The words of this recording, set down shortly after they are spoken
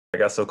I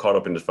got so caught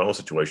up in this phone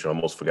situation, I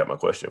almost forgot my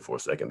question for a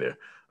second there.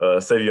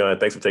 Savion,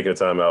 thanks for taking the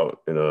time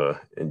out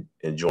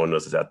and joining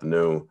us this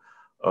afternoon.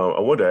 I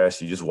wanted to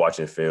ask you, just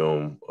watching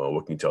film,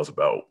 what can you tell us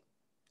about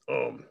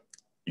um,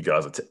 you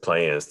guys'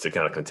 plans to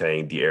kind of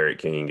contain De'Aaron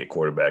King at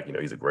quarterback? You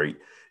know, he's a great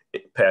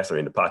passer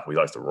in the pocket, but he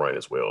likes to run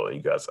as well. And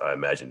you guys, I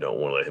imagine, don't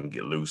want to let him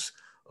get loose.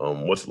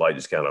 What's it like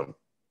just kind of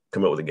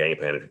come up with a game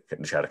plan to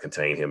try to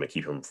contain him and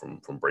keep him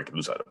from breaking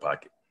loose out of the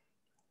pocket?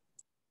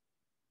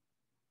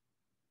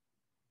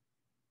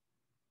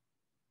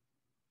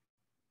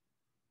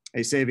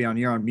 Hey, Savion,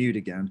 you're on mute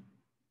again.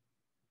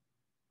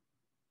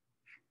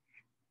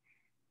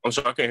 I'm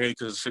sorry, I can't hear you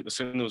because the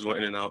signal was going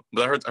in and out.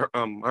 But I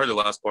heard the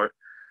last part.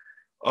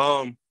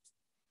 I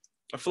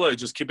feel like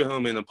just keeping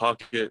him in the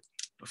pocket.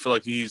 I feel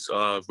like he's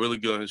really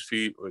good on his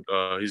feet.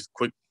 He's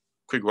quick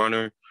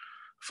runner.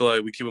 I feel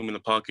like we keep him in the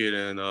pocket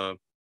and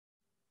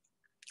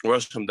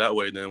rush him that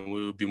way, then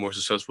we would be more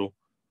successful.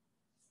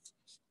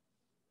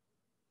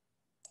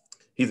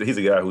 He's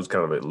a guy who's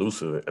kind of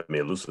elusive. I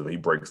mean, elusive. He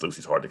breaks loose.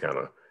 He's hard to kind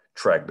of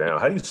track down.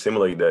 How do you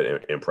simulate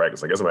that in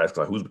practice? I guess I'm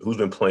asking, like, who's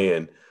been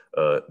playing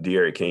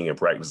De'Aaron King in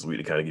practice this week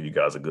to kind of give you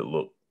guys a good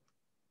look?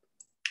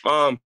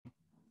 Well,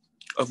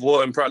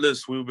 in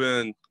practice, we've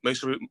been make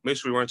sure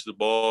we run to the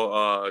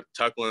ball,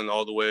 tackling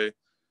all the way,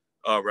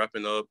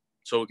 wrapping up,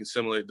 so we can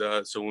simulate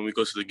that. So when we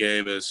go to the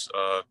game, it's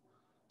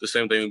the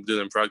same thing we did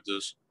in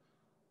practice.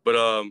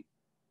 But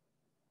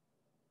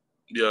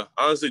yeah,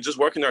 honestly, just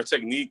working our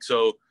technique.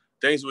 So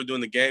things we do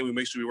in the game, we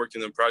make sure we work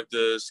in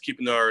practice,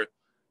 keeping our.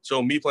 So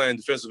me playing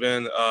defensive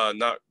end,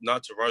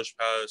 not to rush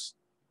past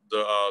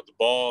the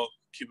ball,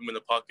 keep him in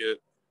the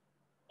pocket,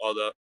 all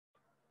that.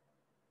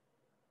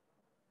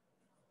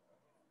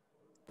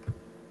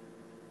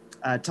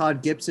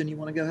 Todd Gibson, you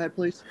want to go ahead,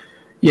 please?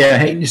 Yeah.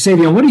 Hey,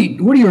 Savion, what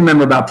do you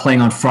remember about playing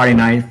on Friday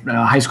night,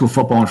 high school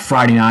football on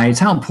Friday nights?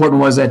 How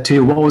important was that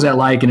too? What was that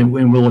like? And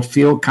will it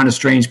feel kind of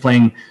strange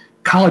playing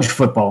college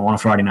football on a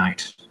Friday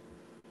night?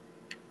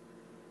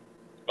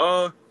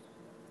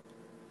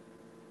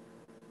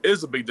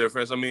 It's a big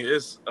difference. I mean,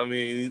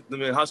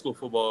 high school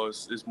football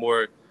is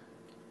more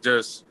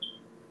just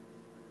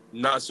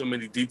not so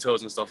many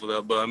details and stuff like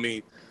that. But I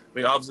mean,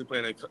 obviously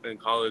playing in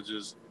college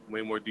is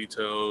way more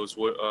details,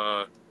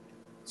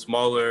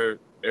 smaller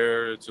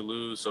area to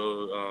lose.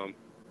 So,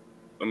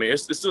 I mean,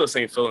 it's still the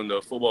same feeling though.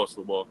 Football is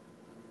football.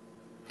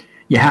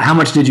 Yeah. How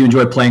much did you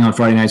enjoy playing on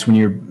Friday nights when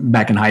you're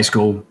back in high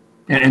school?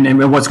 And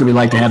what's going to be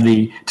like to have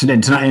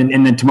tonight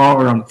and then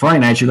tomorrow or on Friday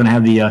nights you're going to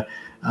have the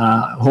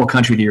whole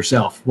country to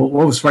yourself. What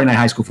was Friday night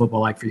high school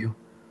football like for you?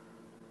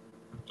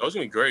 It was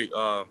going to be great.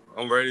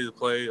 I'm ready to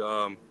play.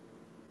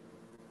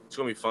 It's going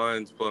to be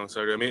fun to play on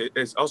Saturday. I mean,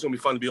 it's also going to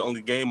be fun to be the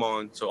only game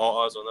on, so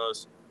all eyes on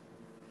us.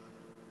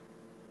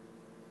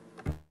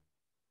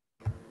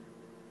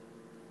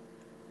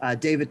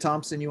 David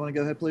Thompson, you want to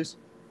go ahead, please?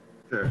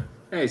 Sure.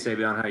 Hey,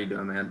 Savion, how you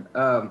doing, man?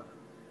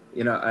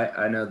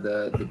 I know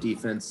the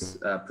defense,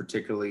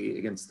 particularly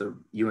against the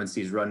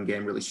UNC's run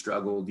game, really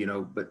struggled,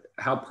 but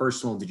how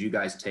personal did you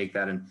guys take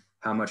that, and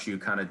how much you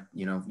kind of,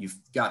 you've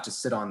got to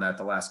sit on that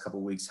the last couple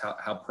of weeks?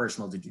 How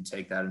personal did you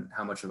take that, and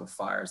how much of a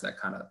fire is that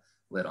kind of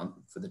lit on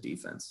for the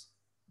defense?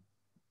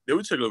 Yeah,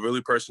 we took it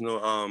really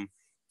personal.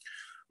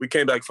 We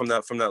came back from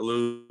that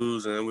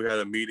lose, and then we had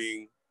a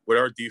meeting with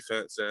our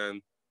defense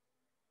and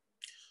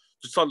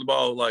just talked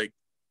about like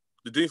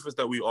the defense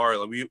that we are.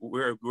 Like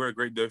we're a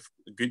great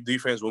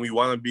defense when we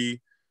want to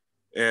be,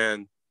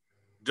 and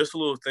just a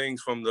little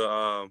things from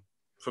the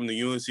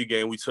UNC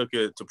game. We took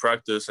it to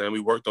practice and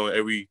we worked on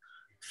every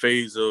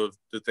phase of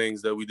the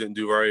things that we didn't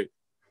do right.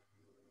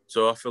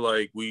 So I feel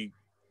like we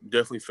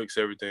definitely fixed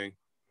everything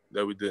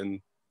that we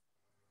didn't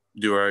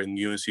do right in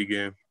the UNC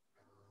game.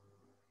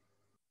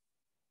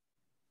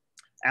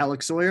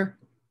 Alex Sawyer.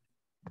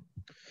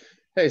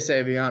 Hey,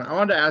 Savion, I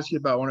wanted to ask you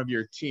about one of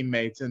your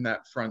teammates in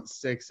that front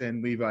six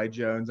in Levi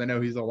Jones. I know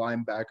he's a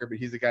linebacker, but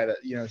he's a guy that,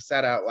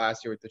 sat out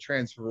last year with the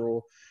transfer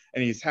rule,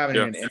 and he's having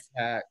an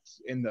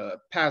impact in the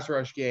pass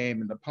rush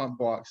game and the punt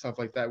block, stuff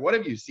like that. What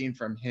have you seen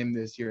from him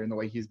this year and the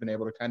way he's been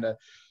able to kind of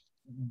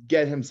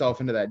get himself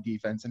into that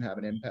defense and have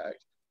an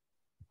impact?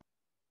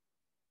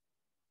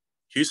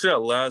 Can you say that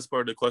last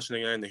part of the question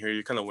again? I didn't hear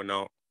you. Kind of went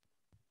out.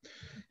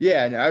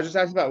 Yeah, no, I was just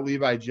asking about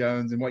Levi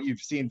Jones and what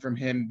you've seen from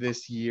him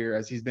this year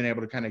as he's been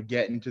able to kind of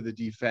get into the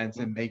defense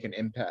and make an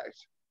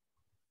impact.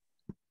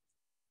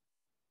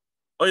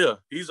 Oh yeah,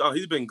 he's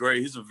been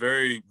great. He's a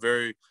very,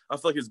 very. I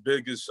feel like his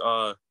biggest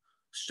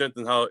strength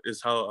and how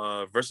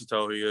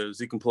versatile he is.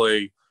 He can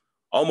play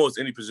almost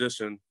any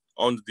position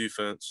on the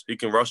defense. He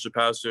can rush the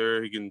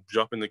passer. He can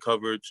jump into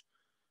coverage,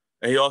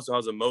 and he also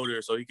has a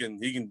motor, so he can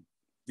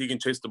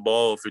chase the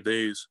ball for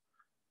days.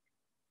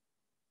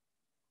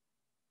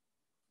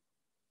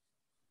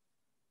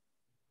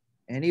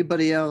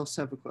 Anybody else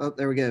have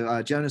there we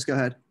go. Jonas, go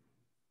ahead.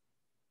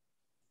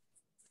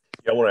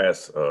 Yeah, I want to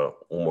ask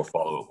one more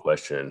follow-up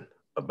question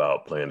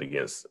about playing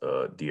against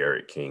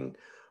De'Aaron King.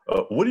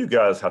 What do you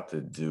guys have to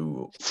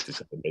do to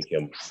try to make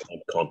him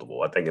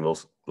comfortable? I think in a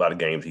lot of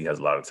games he has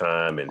a lot of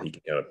time and he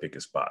can kind of pick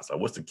his spots.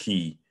 What's the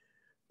key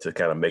to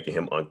kind of making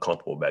him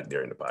uncomfortable back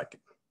there in the pocket?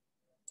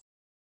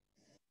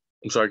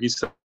 I'm sorry,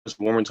 he's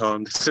one more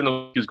time. The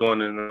signal is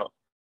going in and out.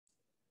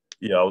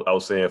 Yeah, I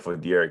was saying for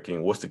D'Eriq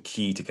King, what's the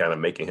key to kind of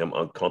making him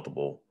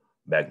uncomfortable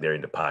back there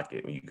in the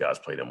pocket when you guys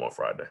played him on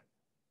Friday?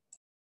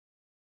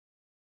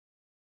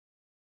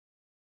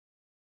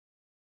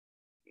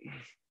 I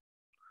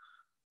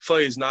feel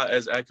like he's not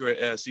as accurate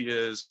as he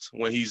is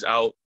when he's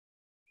out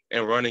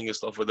and running and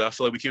stuff like that. I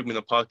feel like we keep him in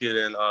the pocket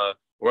and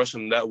rush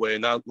him that way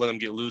and not let him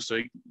get loose so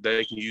that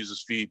he can use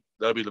his feet.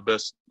 That'd be the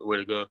best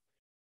way to go.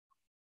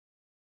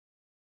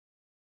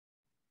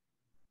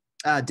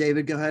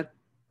 David, go ahead.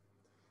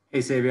 Hey,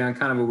 Savion,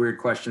 kind of a weird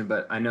question,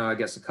 but I know, I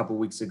guess a couple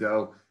weeks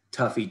ago,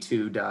 Tuffy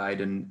 2 died,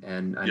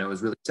 and I know it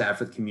was really sad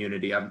for the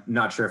community. I'm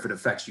not sure if it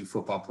affects you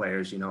football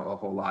players, a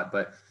whole lot,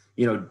 but,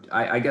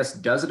 I guess,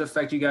 does it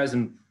affect you guys?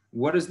 And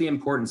what is the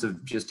importance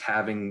of just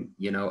having,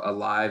 a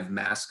live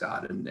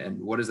mascot, and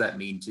what does that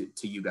mean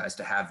to you guys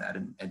to have that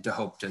and to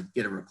hope to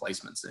get a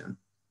replacement soon?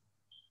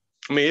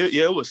 I mean,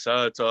 it was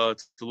sad to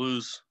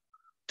lose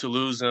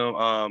him.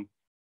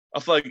 I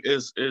feel like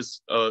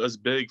it's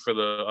big for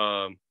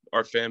the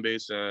our fan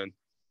base and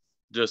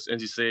just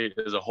NC State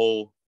as a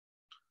whole.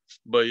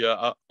 But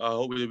yeah, I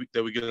hope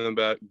that we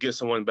get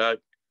someone back,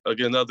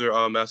 get another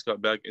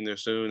mascot back in there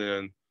soon,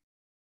 and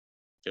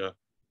yeah.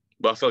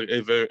 But I feel like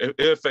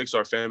it affects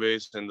our fan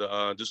base and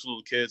just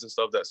little kids and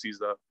stuff that sees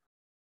that.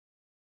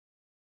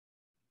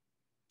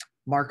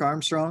 Mark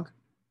Armstrong.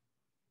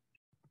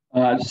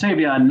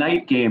 Savion,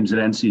 night games at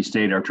NC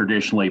State are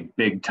traditionally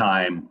big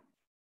time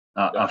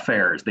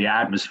affairs, the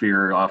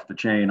atmosphere off the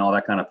chain, all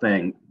that kind of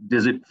thing.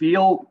 Does it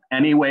feel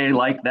any way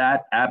like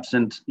that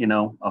absent,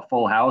 a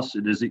full house?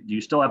 Do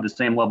you still have the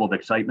same level of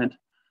excitement?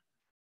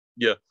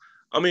 Yeah.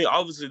 I mean,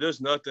 obviously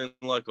there's nothing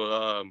like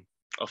a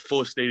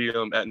full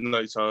stadium at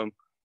nighttime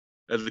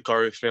at the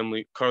Carter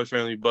family.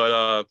 But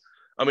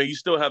I mean, you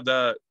still have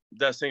that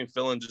same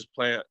feeling just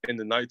playing in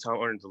the nighttime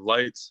under the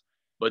lights,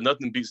 but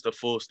nothing beats the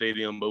full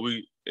stadium. But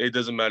it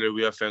doesn't matter if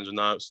we have fans or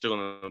not, still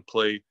gonna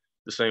play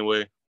the same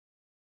way.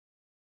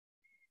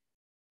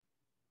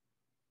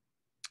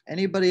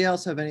 Anybody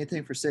else have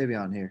anything for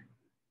Savion here?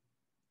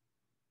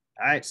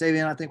 All right,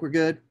 Savion, I think we're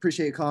good.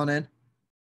 Appreciate you calling in.